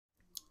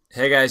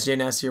Hey guys,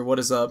 JNasty here. What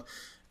is up?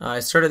 I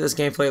started this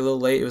gameplay a little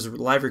late. It was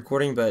live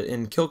recording, but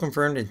in kill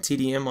confirmed and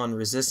TDM on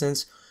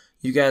resistance,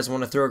 you guys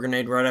want to throw a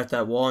grenade right at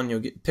that wall and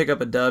you'll pick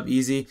up a dub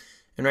easy.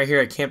 And right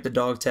here, I camped the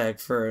dog tag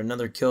for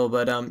another kill.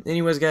 But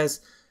anyways, guys,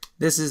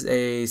 this is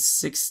a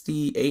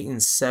 68-7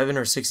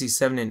 or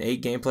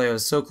 67-8 gameplay. I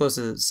was so close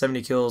to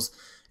 70 kills,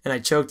 and I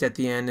choked at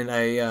the end. And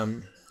I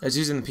was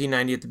using the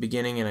P90 at the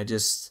beginning, and I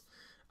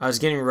was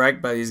getting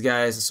wrecked by these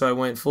guys. So I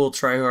went full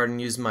tryhard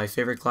and used my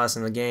favorite class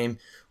in the game,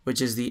 which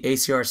is the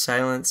ACR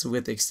Silence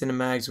with extended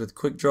mags with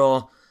quick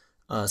draw,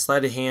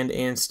 sleight of hand,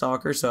 and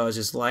stalker. So I was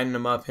just lighting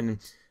them up, and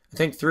I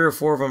think 3 or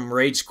 4 of them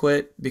rage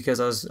quit because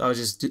I was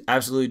just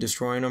absolutely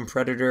destroying them.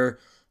 Predator,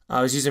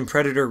 I was using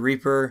Predator,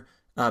 Reaper,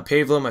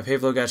 Pavlo. My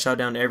Pavlo got shot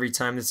down every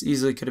time. This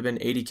easily could have been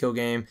an 80 kill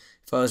game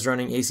if I was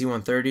running AC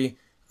 130.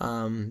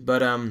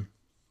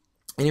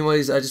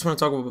 Anyways, I just want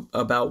to talk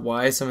about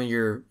why some of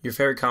your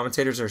favorite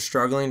commentators are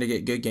struggling to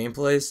get good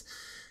gameplays.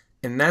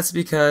 And that's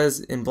because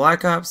in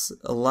Black Ops,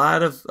 a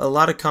lot of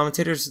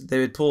commentators, they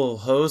would pull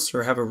hosts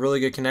or have a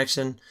really good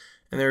connection,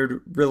 and they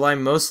would rely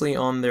mostly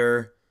on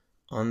their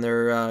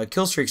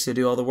kill streaks to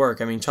do all the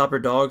work. I mean, chopper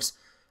dogs.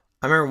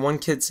 I remember one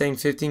kid saying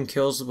 15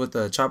 kills with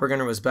the chopper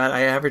gunner was bad.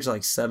 I averaged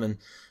like 7.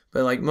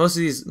 But like most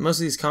of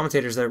these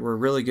commentators that were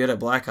really good at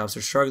Black Ops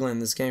are struggling in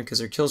this game because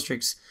their kill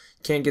streaks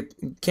can't get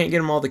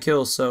them all the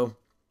kills. So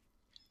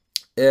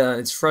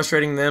it's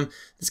frustrating them.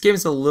 This game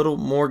is a little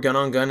more gun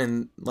on gun,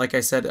 and like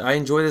I said, I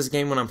enjoy this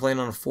game when I'm playing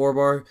on a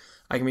 4-bar.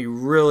 I can be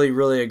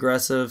really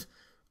aggressive.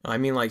 I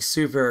mean, like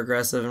super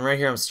aggressive. And right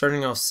here, I'm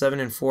starting off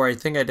 7-4. I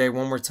think I died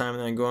one more time,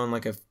 and then go on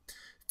like a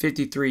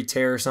 53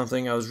 tear or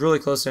something. I was really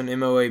close to an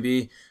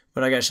MOAB,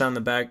 but I got shot in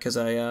the back because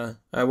I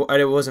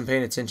wasn't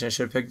paying attention. I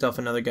should have picked off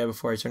another guy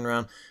before I turned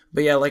around.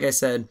 But yeah, like I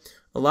said,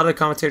 a lot of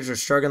commentators are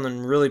struggling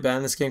really bad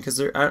in this game because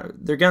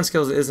their gun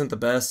skills isn't the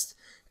best.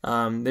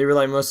 They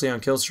rely mostly on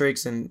kill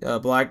streaks and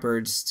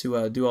blackbirds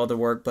to do all the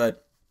work.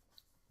 But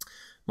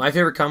my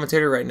favorite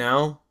commentator right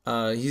now,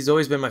 he's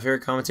always been my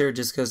favorite commentator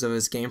just because of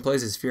his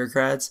gameplays, his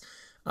Fearcrats.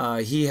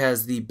 He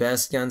has the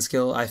best gun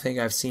skill I think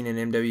I've seen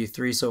in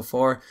MW3 so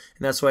far, and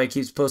that's why he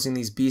keeps posting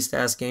these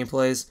beast-ass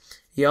gameplays.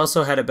 He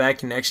also had a bad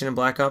connection in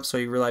Black Ops, so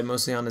he relied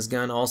mostly on his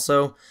gun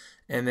also.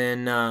 And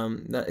then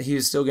he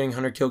was still getting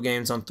 100 kill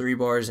games on 3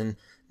 bars, and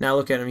now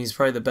look at him, he's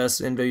probably the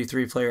best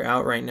MW3 player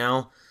out right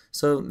now.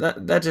 So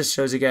that just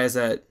shows you guys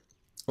that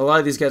a lot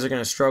of these guys are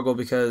going to struggle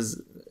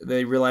because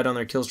they relied on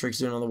their kill streaks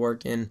doing all the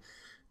work. And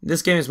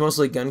this game is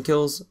mostly gun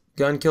kills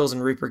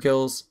and Reaper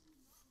kills.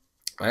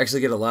 I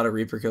actually get a lot of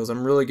Reaper kills.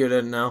 I'm really good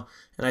at it now,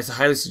 and I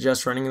highly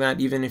suggest running that.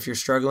 Even if you're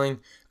struggling,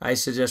 I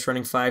suggest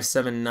running 5,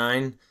 7,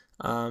 9.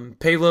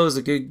 Payload is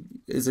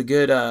a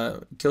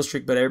good kill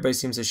streak, but everybody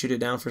seems to shoot it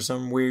down for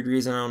some weird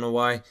reason. I don't know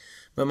why,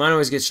 but mine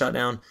always gets shot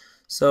down.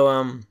 So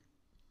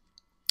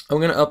I'm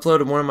going to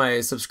upload one of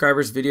my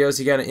subscribers' videos.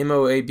 He got an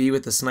MOAB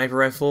with the sniper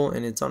rifle,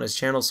 and it's on his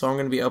channel, so I'm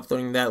going to be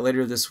uploading that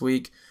later this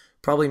week.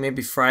 Probably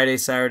maybe Friday,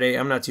 Saturday.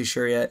 I'm not too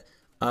sure yet.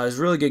 It's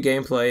really good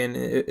gameplay,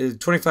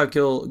 and 25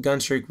 kill gun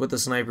streak with the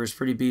sniper is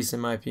pretty beast in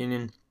my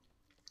opinion.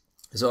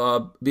 So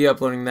I'll be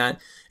uploading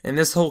that. And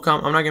this whole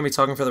I'm not going to be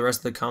talking for the rest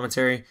of the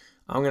commentary.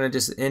 I'm going to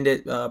just end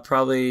it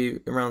probably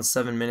around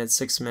 7 minutes,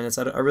 6 minutes.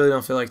 I really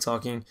don't feel like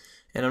talking,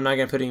 and I'm not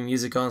going to put any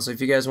music on. So if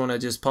you guys want to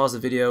just pause the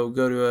video,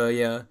 go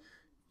to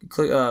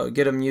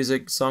get a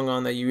music song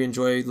on that you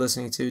enjoy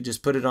listening to,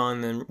 just put it on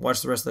and then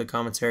watch the rest of the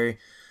commentary,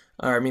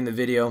 or I mean the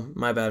video,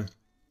 my bad.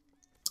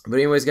 But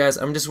anyways, guys,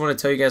 I'm just want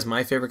to tell you guys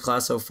my favorite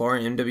class so far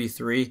in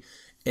MW3,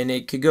 and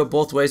it could go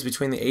both ways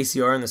between the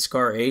ACR and the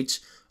Scar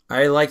H.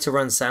 I like to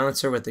run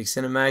silencer with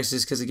extended mags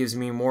just because it gives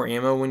me more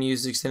ammo when you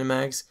use extended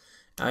mags.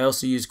 I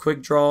also use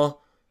quick draw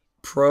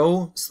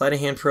pro, sleight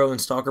of hand pro,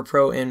 and stalker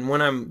pro, and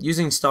when I'm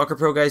using stalker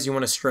pro, guys, you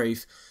want to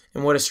strafe.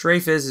 And what a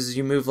strafe is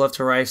you move left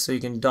to right so you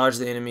can dodge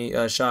the enemy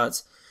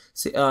shots.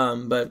 See,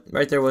 but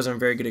right there wasn't a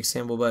very good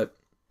example. But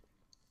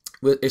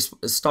with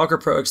Stalker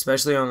Pro,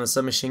 especially on the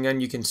submachine gun,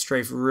 you can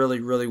strafe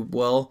really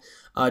well.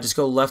 Just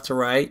go left to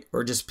right,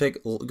 or just take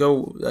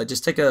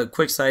a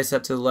quick side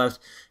step to the left,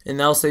 and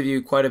that'll save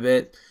you quite a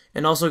bit.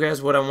 And also,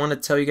 guys, what I want to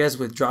tell you guys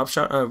with drop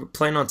shot,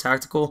 playing on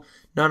tactical,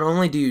 not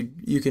only do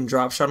you can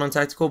drop shot on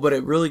tactical, but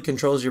it really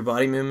controls your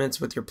body movements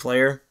with your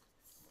player.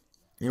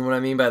 And what I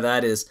mean by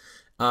that is,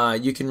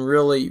 you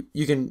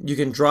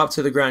can drop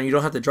to the ground. You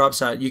don't have to drop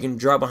shot. You can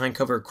drop behind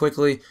cover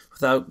quickly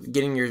without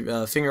getting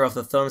your finger off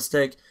the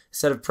thumbstick,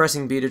 instead of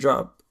pressing B to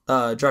drop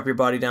your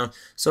body down.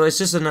 So it's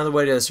just another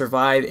way to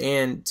survive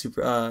and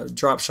to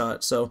drop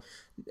shot. So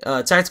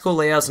tactical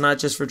layouts not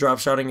just for drop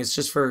shotting. It's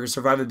just for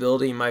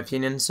survivability, in my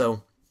opinion.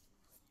 So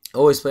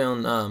always play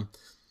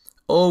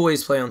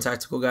on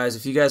tactical, guys.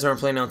 If you guys aren't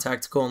playing on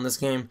tactical in this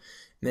game,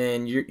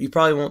 then you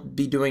probably won't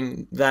be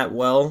doing that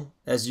well,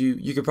 as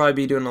you could probably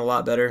be doing a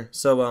lot better.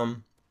 So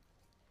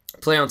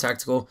play on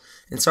tactical.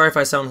 And sorry if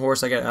I sound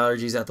hoarse, I got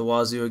allergies at the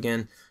wazoo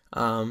again.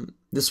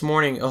 This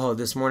morning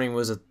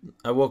was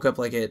I woke up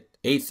like at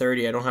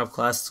 8:30. I don't have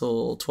class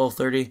till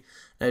 12:30.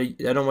 I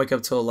don't wake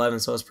up till 11,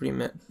 so I was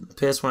pretty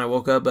pissed when I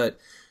woke up. But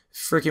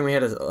freaking we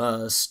had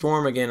a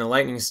storm again, a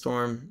lightning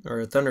storm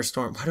or a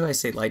thunderstorm. Why do I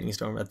say lightning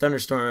storm? A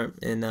thunderstorm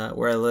in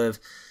where I live.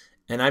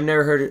 And I've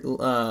never heard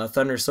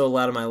thunder so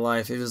loud in my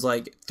life. It was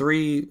like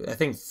I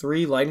think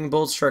three lightning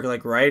bolts struck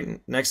like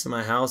right next to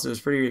my house. It was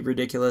pretty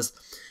ridiculous.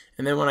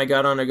 And then when I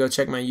got on to go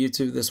check my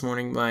YouTube this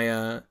morning,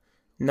 my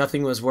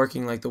nothing was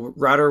working. Like the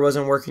router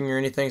wasn't working or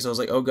anything. So I was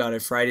like, oh god, I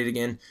fried it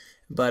again.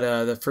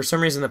 But for some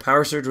reason the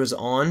power surge was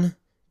on,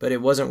 but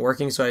it wasn't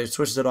working. So I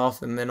switched it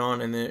off and then on,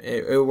 and then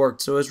it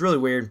worked. So it was really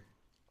weird.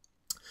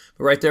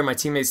 But right there, my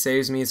teammate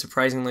saves me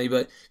surprisingly.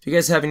 But if you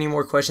guys have any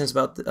more questions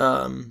about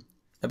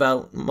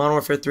Modern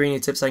Warfare 3, any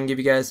tips I can give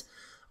you guys,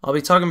 I'll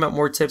be talking about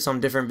more tips on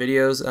different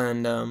videos,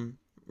 and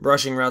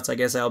rushing routes I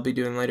guess I'll be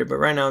doing later. But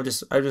right now I'm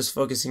just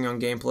focusing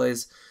on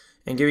gameplays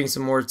and giving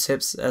some more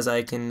tips as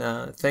I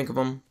can think of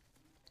them.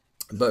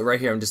 But right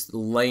here I'm just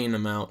laying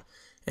them out.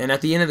 And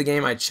at the end of the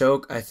game I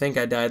choke. I think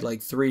I died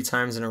like 3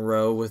 times in a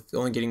row with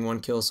only getting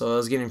 1 kill, so I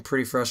was getting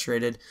pretty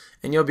frustrated.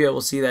 And you'll be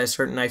able to see that I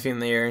start knifing in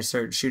the air and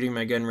start shooting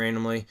my gun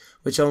randomly,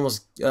 which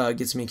almost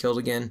gets me killed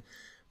again.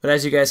 But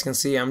as you guys can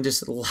see, I'm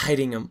just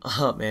lighting them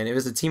up, man. It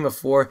was a team of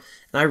 4,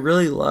 and I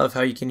really love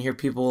how you can hear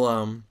people,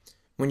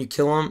 when you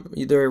kill them,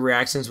 their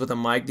reactions with a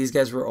mic. These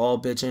guys were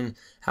all bitching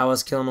how I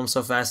was killing them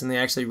so fast, and they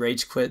actually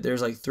rage quit.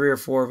 There's like 3 or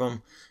 4 of them,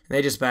 and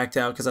they just backed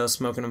out because I was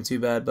smoking them too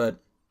bad. But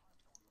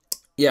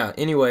yeah,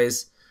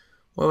 anyways,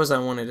 what was I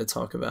wanted to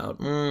talk about?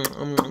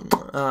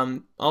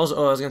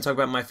 Also, I was going to talk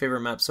about my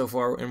favorite maps so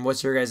far, and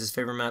what's your guys'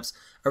 favorite maps.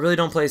 I really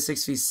don't play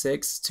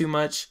 6v6 too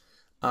much.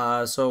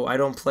 So I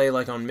don't play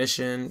like on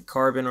Mission,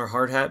 Carbon, or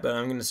Hard Hat, but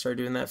I'm going to start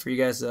doing that for you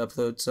guys to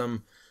upload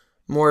some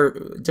more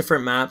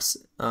different maps,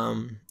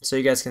 so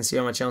you guys can see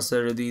on my channel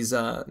instead of these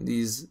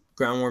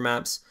ground war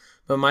maps.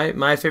 But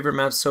my favorite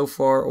maps so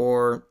far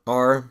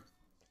are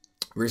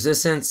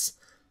Resistance,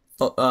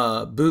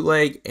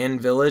 Bootleg,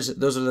 and Village.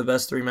 Those are the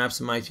best 3 maps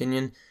in my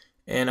opinion.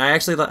 And I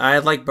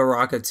like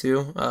Baraka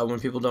too, when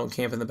people don't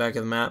camp in the back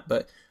of the map,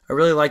 but I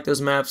really like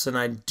those maps, and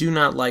I do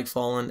not like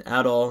Fallen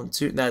at all.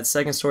 That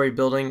second story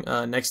building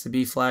next to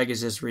B flag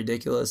is just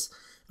ridiculous.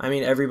 I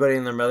mean, everybody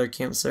and their mother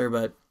camps there,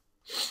 but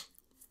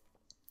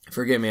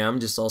forgive me,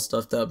 I'm just all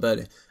stuffed up.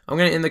 But I'm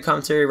going to end the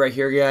commentary right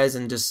here, guys,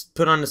 and just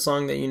put on the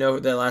song that you know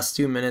that lasts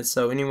 2 minutes.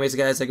 So anyways,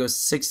 guys, I go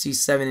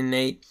 67 and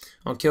 8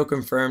 on kill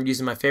confirmed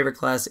using my favorite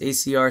class,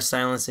 ACR,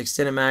 Silence,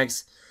 Extended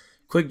Mags,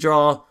 Quick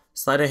Draw,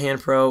 Sleight of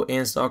Hand Pro,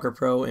 and Stalker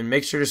Pro. And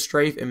make sure to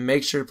strafe and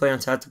make sure to play on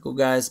tactical,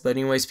 guys. But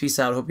anyways, peace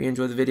out. Hope you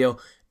enjoyed the video.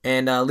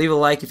 And leave a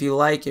like if you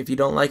like. If you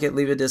don't like it,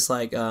 leave a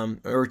dislike.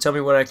 Or tell me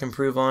what I can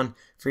improve on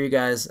for you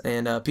guys.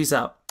 And peace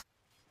out.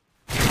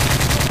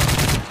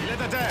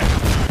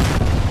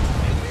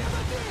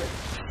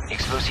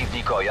 Explosive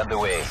decoy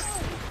underway.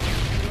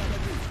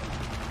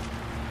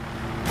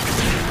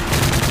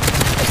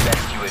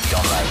 Advanced UAV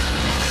online.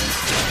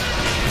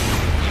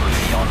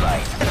 UAV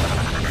online.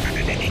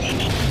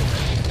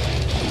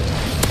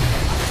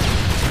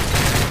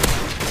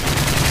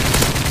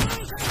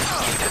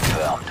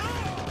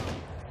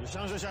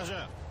 Charge le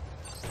chargeur.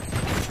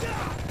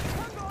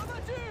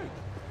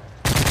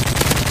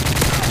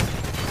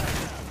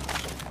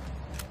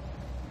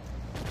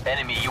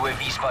 Enemy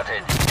UAV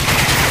spotted.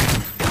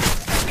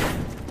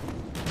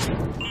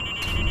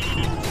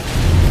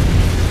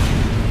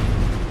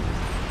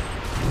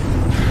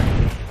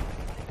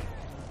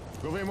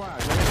 Couvrez-moi.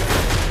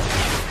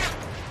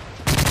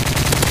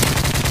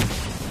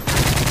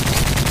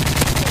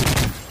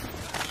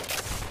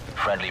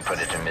 Friendly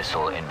Predator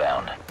missile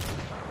inbound.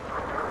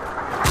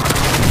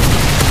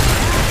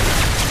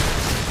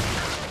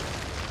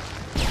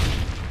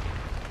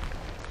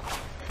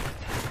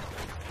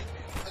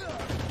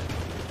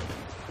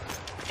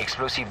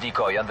 Explosive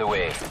decoy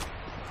underway.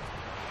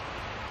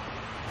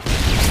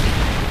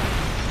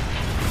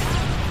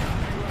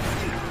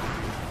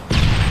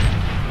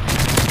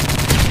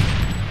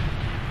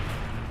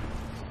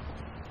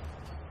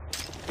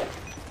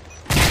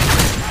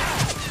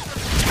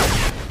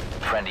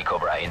 Friendly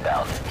Cobra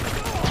inbound.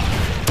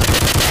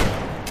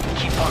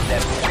 Keep on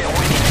them, we're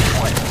winning this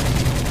one.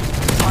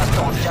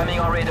 Hostiles jamming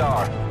on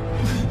radar.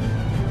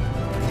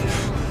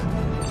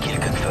 Kill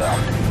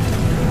confirmed.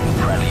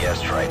 Friendly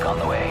airstrike on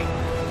the way.